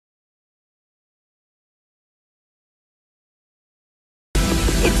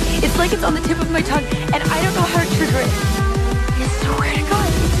like it's on the tip of my tongue, and I don't know how to trigger it. It's nowhere to go.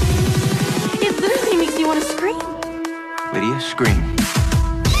 It literally makes me want to scream. Lydia, scream.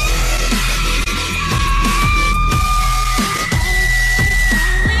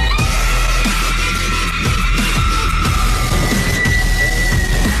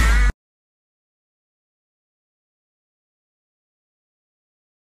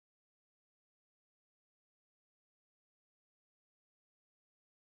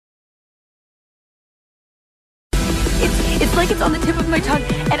 It's like it's on the tip of my tongue,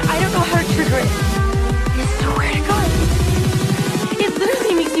 and I don't know how to trigger it. It's nowhere to go. It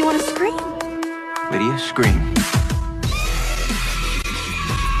literally makes me want to scream. Lydia, scream.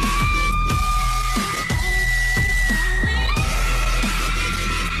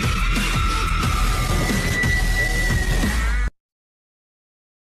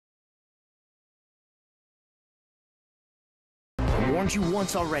 I warned you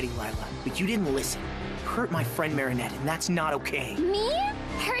once already, Lila, but you didn't listen. You hurt my friend Marinette, and that's not okay. Me?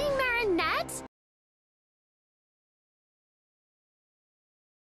 Hurting Marinette?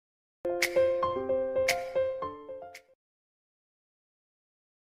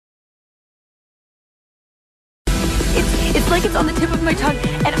 It's like it's on the tip of my tongue,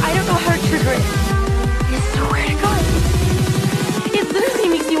 and I don't know how to trigger it. It's nowhere to go. It literally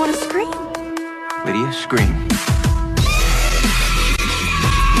makes me want to scream. Lydia, scream.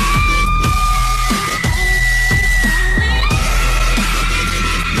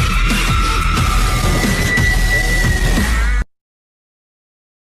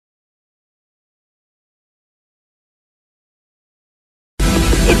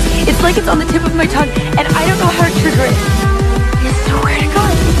 It's like it's on the tip of my tongue, and I don't know how to trigger it. It's nowhere to go.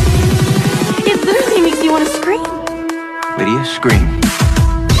 It literally makes me want to scream. Lydia, scream.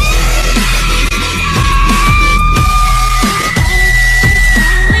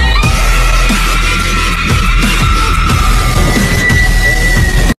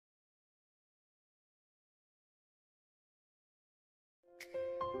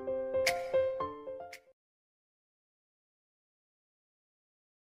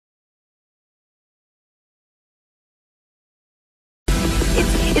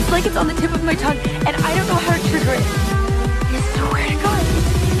 It's like it's on the tip of my tongue, and I don't know how to trigger it. It's nowhere to go.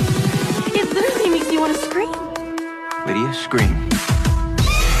 It literally makes me want to scream. Lydia, scream.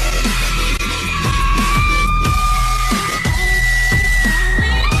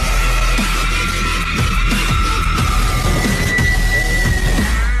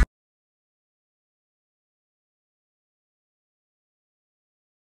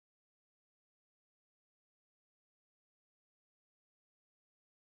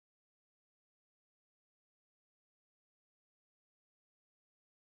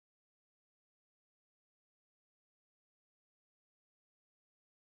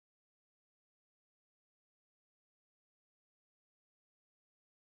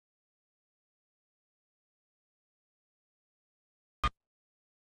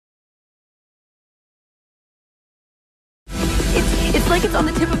 It's like it's on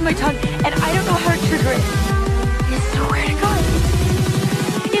the tip of my tongue, and I don't know how to trigger it. It's nowhere to go.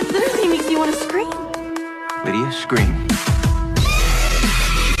 It literally makes me want to scream. Lydia, scream.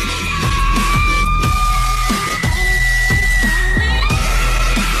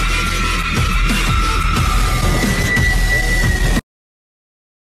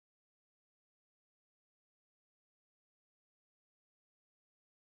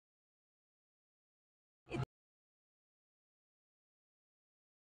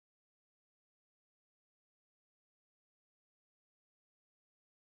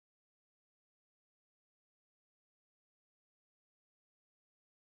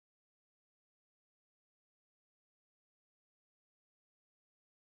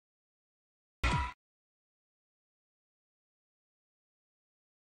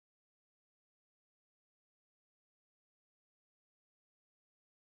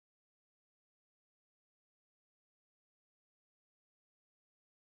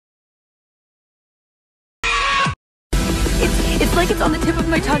 It's like it's on the tip of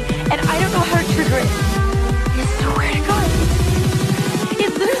my tongue, and I don't know how to trigger it. It's nowhere to go.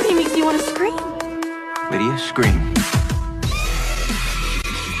 It literally makes me want to scream. Lydia, scream.